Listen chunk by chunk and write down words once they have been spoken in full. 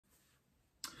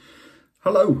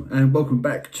Hello and welcome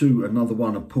back to another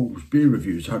one of Paul's beer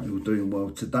reviews. Hope you're doing well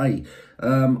today.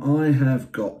 I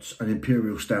have got an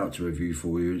Imperial Stout to review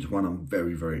for you. It's one I'm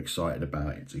very excited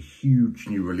about. It's a huge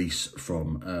new release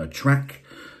from Track,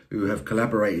 who have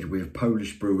collaborated with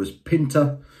Polish brewers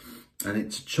Pinta, and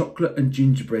it's chocolate and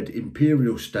gingerbread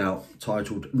Imperial Stout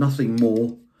titled Nothing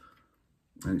More,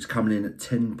 and it's coming in at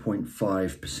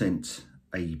 10.5%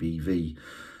 ABV.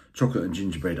 Chocolate and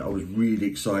gingerbread. I was really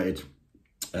excited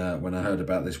when I heard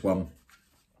about this one.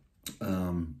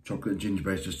 Chocolate and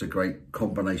gingerbread is just a great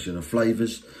combination of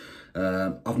flavours.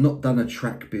 I've not done a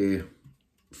Track beer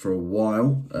for a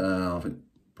while. I think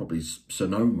probably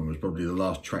Sonoma was probably the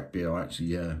last Track beer I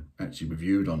actually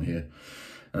reviewed on here.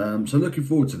 So looking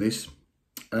forward to this.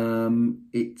 I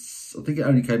think it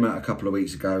only came out a couple of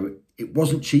weeks ago. It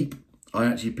wasn't cheap. I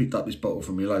actually picked up this bottle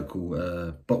from your local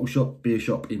beer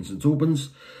shop in St Albans.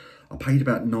 I paid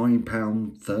about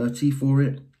 £9.30 for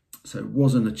it, so it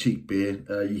wasn't a cheap beer.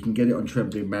 You can get it on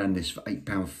Trembling Madness for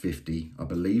 £8.50, I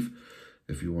believe,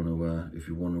 if you want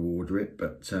to order it.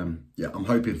 But yeah, I'm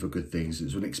hoping for good things.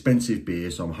 It's an expensive beer,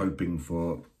 so I'm hoping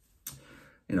for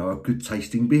a good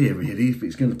tasting beer. Really, if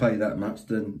it's going to pay that much,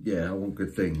 then yeah, I want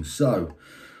good things. So,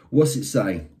 what's it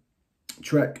say?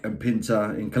 Track and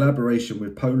Pinta, in collaboration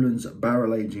with Poland's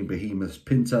barrel aging behemoths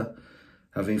Pinta,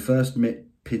 having first met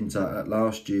Pinta at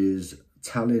last year's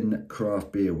Tallinn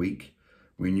Craft Beer Week,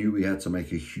 we knew we had to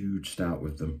make a huge stout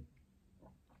with them.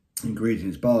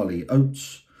 Ingredients: barley,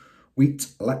 oats, wheat,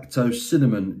 lactose,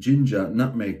 cinnamon, ginger,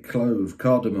 nutmeg, clove,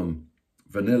 cardamom,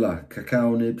 vanilla,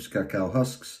 cacao nibs, cacao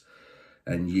husks,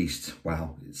 and yeast.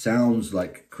 Wow, it sounds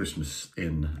like Christmas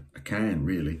in a can,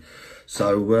 really.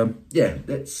 So yeah,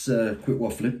 let's quit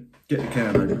waffling, get the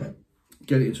can open,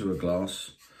 get it into a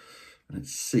glass, and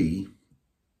let's see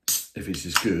if it's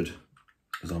as good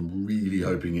as I'm really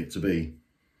hoping it to be.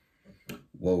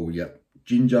 Whoa, yep.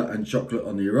 Ginger and chocolate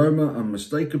on the aroma,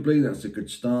 unmistakably. That's a good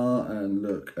start. And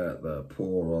look at the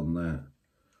pour on that.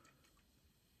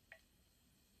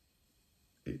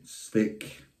 It's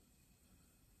thick.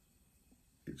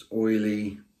 It's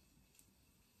oily.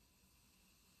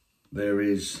 There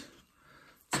is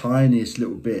tiniest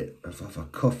little bit of a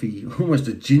coffee, almost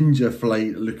a ginger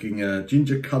flake looking,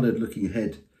 ginger coloured looking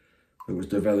head that was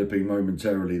developing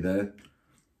momentarily there.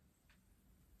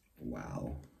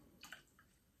 Wow.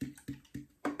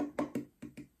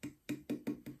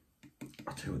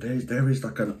 I tell you, there is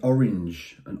like an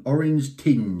orange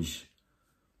tinge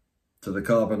to the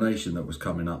carbonation that was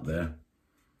coming up there.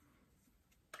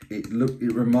 It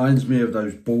reminds me of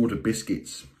those Border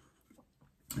biscuits,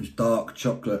 those dark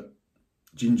chocolate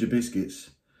ginger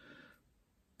biscuits.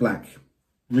 Black.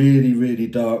 Really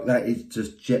dark. That is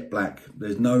just jet black.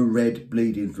 There's no red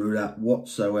bleeding through that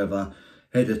whatsoever.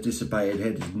 Head has dissipated.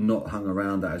 Head has not hung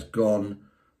around. That has gone.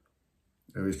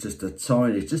 There is just a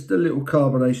little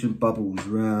carbonation bubbles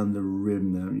around the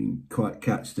rim there. You can quite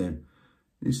catch them.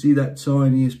 You see that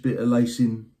tiniest bit of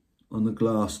lacing on the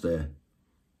glass there.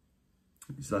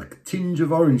 It's like a tinge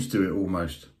of orange to it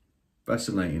almost.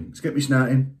 Fascinating. Let's get me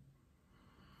snouting.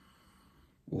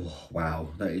 Oh,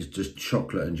 wow. That is just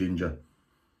chocolate and ginger.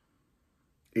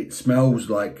 It smells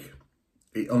like,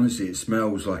 honestly, it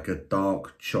smells like a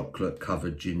dark chocolate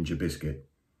covered ginger biscuit.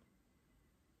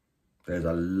 There's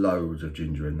a load of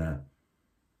ginger in that.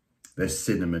 There's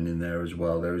cinnamon in there as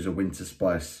well. There is a winter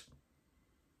spice.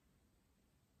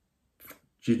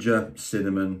 Ginger,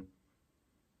 cinnamon,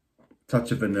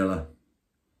 touch of vanilla.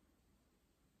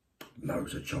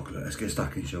 Loads of chocolate. Let's get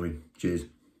stuck in, shall we? Cheers.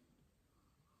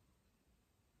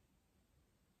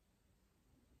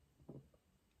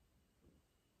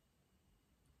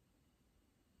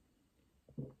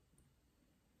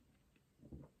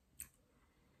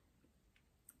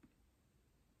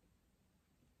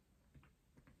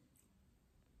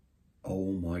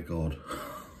 Oh my God.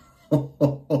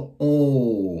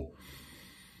 Oh.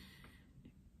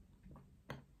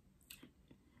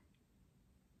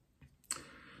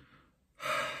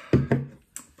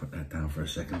 Put that down for a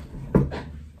second.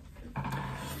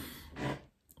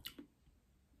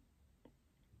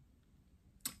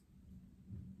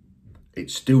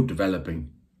 It's still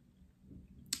developing.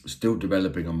 Still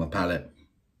developing on my palate.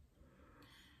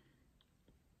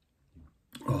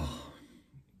 Oh,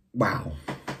 wow.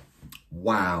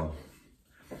 Wow.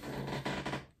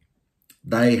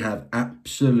 They have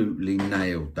absolutely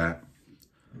nailed that.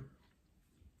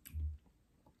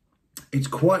 It's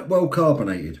quite well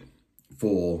carbonated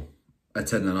for a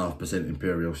 10.5%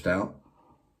 Imperial Stout.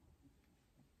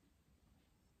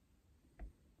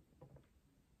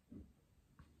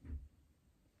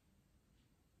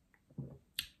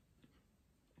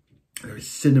 There is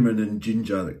cinnamon and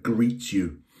ginger that greets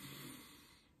you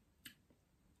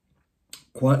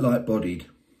quite light bodied,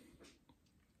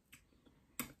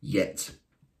 yet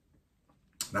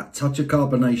that touch of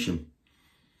carbonation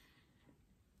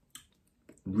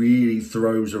really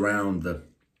throws around the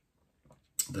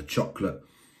chocolate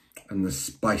and the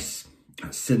spice,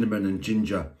 that cinnamon and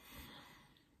ginger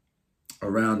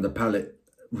around the palate.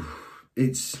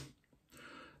 It's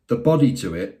the body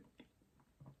to it,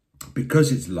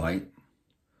 because it's light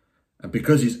and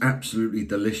because it's absolutely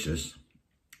delicious,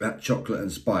 that chocolate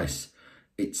and spice,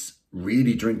 it's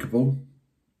really drinkable.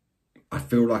 I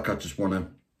feel like I just want to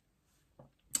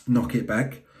knock it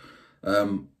back.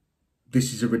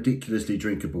 This is a ridiculously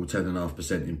drinkable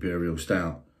 10.5% Imperial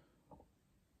Stout.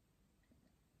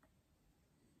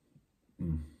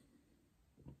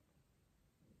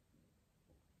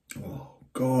 Oh,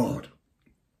 God.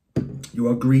 You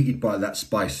are greeted by that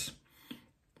spice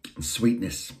and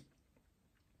sweetness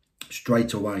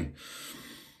straight away.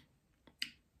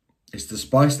 It's the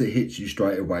spice that hits you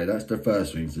straight away. That's the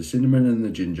first thing. It's the cinnamon and the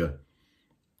ginger.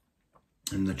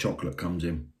 And the chocolate comes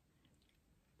in.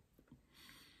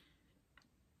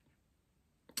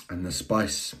 And the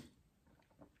spice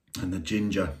and the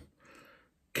ginger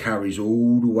carries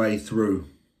all the way through.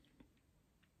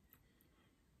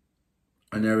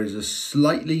 And there is a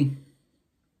slightly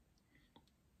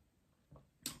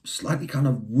kind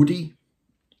of woody.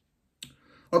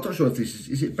 I'm not sure if this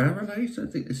is it barrel aged? I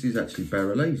think this is actually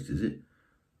barrel aged, is it?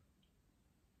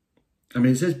 I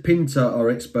mean, it says Pinta are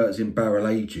experts in barrel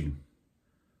aging,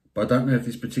 but I don't know if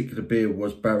this particular beer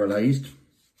was barrel aged.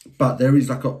 But there is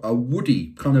like a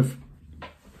woody kind of,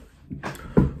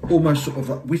 almost sort of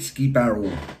like whiskey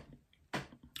barrel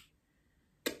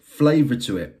flavour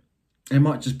to it. It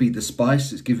might just be the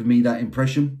spice that's giving me that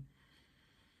impression.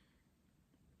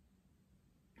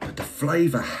 But the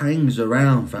flavour hangs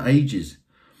around for ages.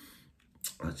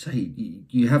 I'd say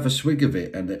you have a swig of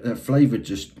it and that flavour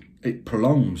just, it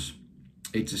prolongs.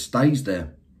 It just stays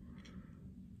there.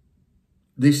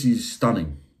 This is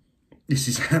stunning. This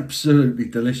is absolutely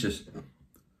delicious.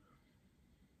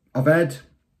 I've had,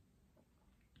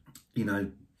 you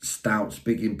know, stouts,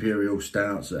 big Imperial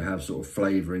stouts that have sort of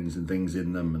flavourings and things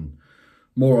in them. And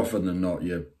more often than not,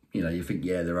 you think,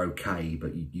 yeah, they're okay.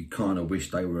 But you kind of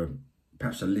wish they were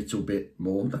perhaps a little bit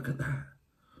more. Look at that.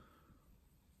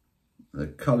 The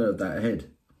colour of that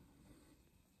head.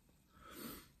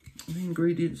 The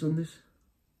ingredients on this.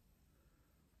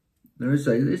 There's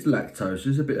lactose,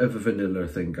 there's a bit of a vanilla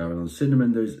thing going on.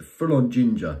 Cinnamon, there's full on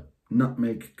ginger,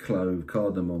 nutmeg, clove,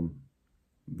 cardamom,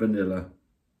 vanilla,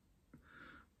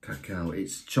 cacao.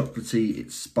 It's chocolatey,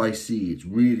 it's spicy, it's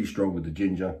really strong with the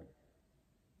ginger.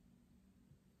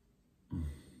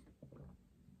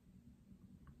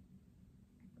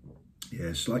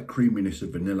 Yeah, slight creaminess of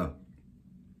vanilla.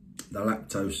 The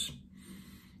lactose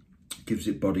gives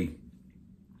it body.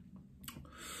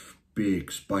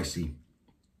 Big, spicy.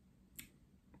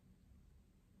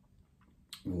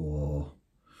 Oh,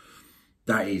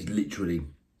 that is literally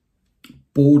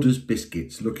Borders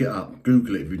biscuits. Look it up,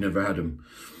 Google it if you've never had them.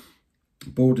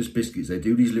 Borders biscuits, they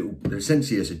do these little,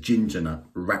 essentially it's a ginger nut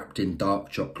wrapped in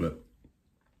dark chocolate.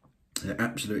 They're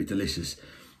absolutely delicious.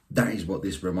 That is what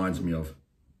this reminds me of.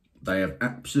 They have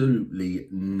absolutely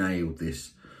nailed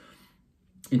this.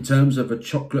 In terms of a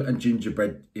chocolate and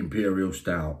gingerbread Imperial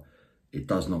Stout, it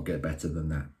does not get better than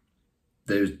that.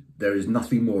 There is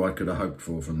nothing more I could have hoped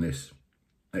for from this.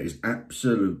 It is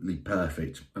absolutely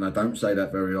perfect. And I don't say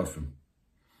that very often.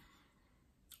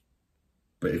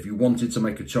 But if you wanted to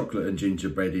make a chocolate and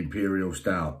gingerbread Imperial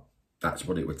Stout, that's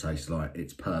what it would taste like.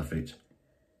 It's perfect.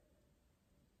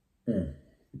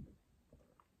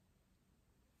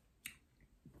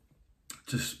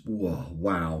 Just, whoa,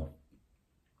 wow.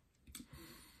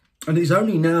 And it's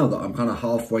only now that I'm kind of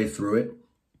halfway through it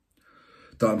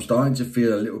that I'm starting to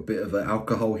feel a little bit of an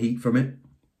alcohol heat from it.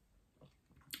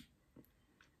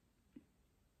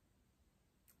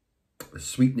 The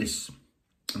sweetness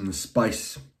and the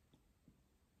spice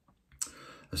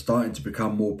are starting to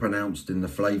become more pronounced in the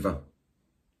flavour.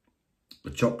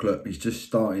 The chocolate is just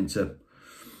starting to,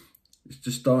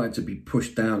 be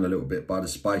pushed down a little bit by the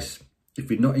spice. If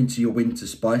you're not into your winter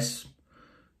spice,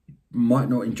 you might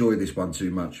not enjoy this one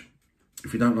too much.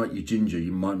 If you don't like your ginger,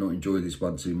 you might not enjoy this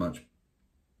one too much.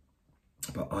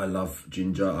 But I love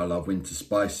ginger, I love winter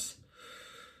spice.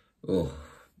 Oh,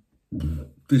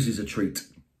 this is a treat.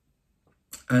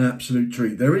 An absolute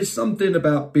treat. There is something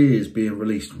about beers being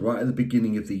released right at the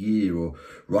beginning of the year or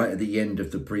right at the end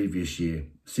of the previous year.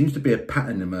 Seems to be a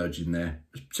pattern emerging there,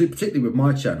 particularly with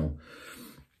my channel.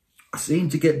 I seem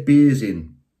to get beers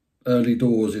in early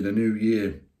doors in a new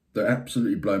year that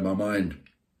absolutely blow my mind.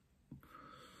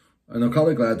 And I'm kind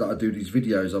of glad that I do these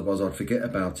videos, otherwise I'd forget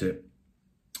about it.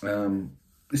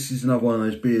 This is another one of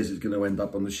those beers that's going to end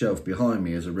up on the shelf behind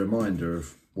me as a reminder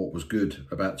of what was good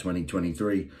about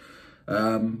 2023.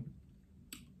 I'm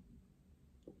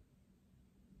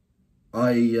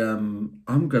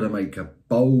going to make a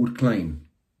bold claim.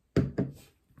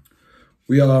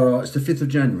 It's the 5th of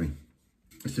January.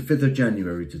 It's the 5th of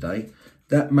January today.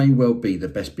 That may well be the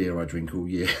best beer I drink all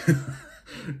year.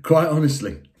 Quite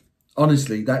honestly.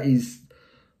 Honestly, that is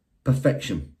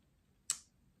perfection.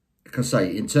 Like I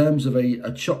say, in terms of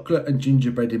a chocolate and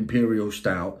gingerbread Imperial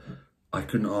Stout, I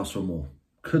couldn't ask for more.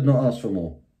 Could not ask for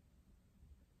more.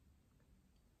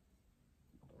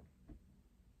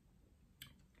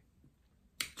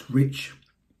 It's rich,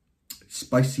 it's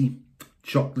spicy,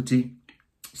 chocolatey,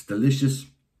 it's delicious.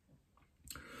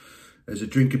 There's a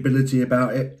drinkability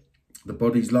about it. The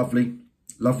body's lovely,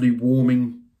 lovely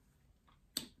warming,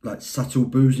 like subtle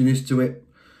booziness to it.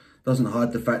 Doesn't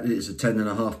hide the fact that it's a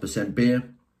 10.5%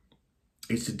 beer.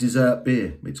 It's a dessert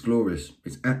beer. It's glorious.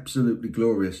 It's absolutely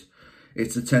glorious.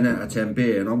 It's a 10 out of 10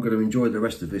 beer, and I'm going to enjoy the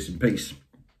rest of this in peace.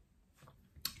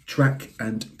 Track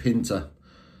and Pinta.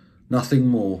 Nothing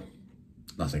more.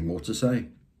 Nothing more to say.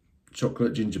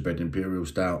 Chocolate gingerbread Imperial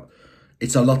Stout.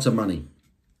 It's a lot of money.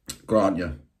 Grant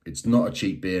you. It's not a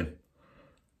cheap beer.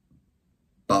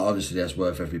 But honestly, that's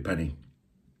worth every penny.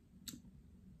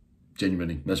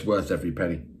 Genuinely, that's worth every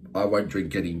penny. I won't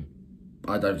drink any.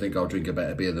 I don't think I'll drink a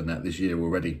better beer than that this year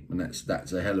already. And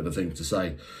that's a hell of a thing to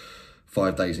say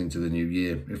 5 days into the new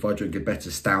year. If I drink a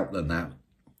better stout than that,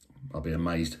 I'll be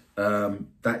amazed.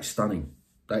 That's stunning.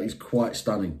 That is quite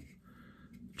stunning.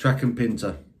 Track and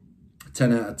Pinta.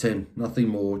 10 out of 10. Nothing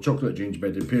more. Chocolate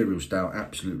gingerbread Imperial Stout.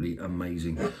 Absolutely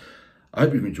amazing. I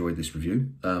hope you've enjoyed this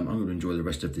review. I'm going to enjoy the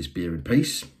rest of this beer in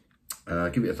peace.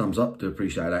 Give it a thumbs up. Do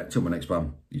appreciate that. Till my next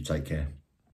one. You take care.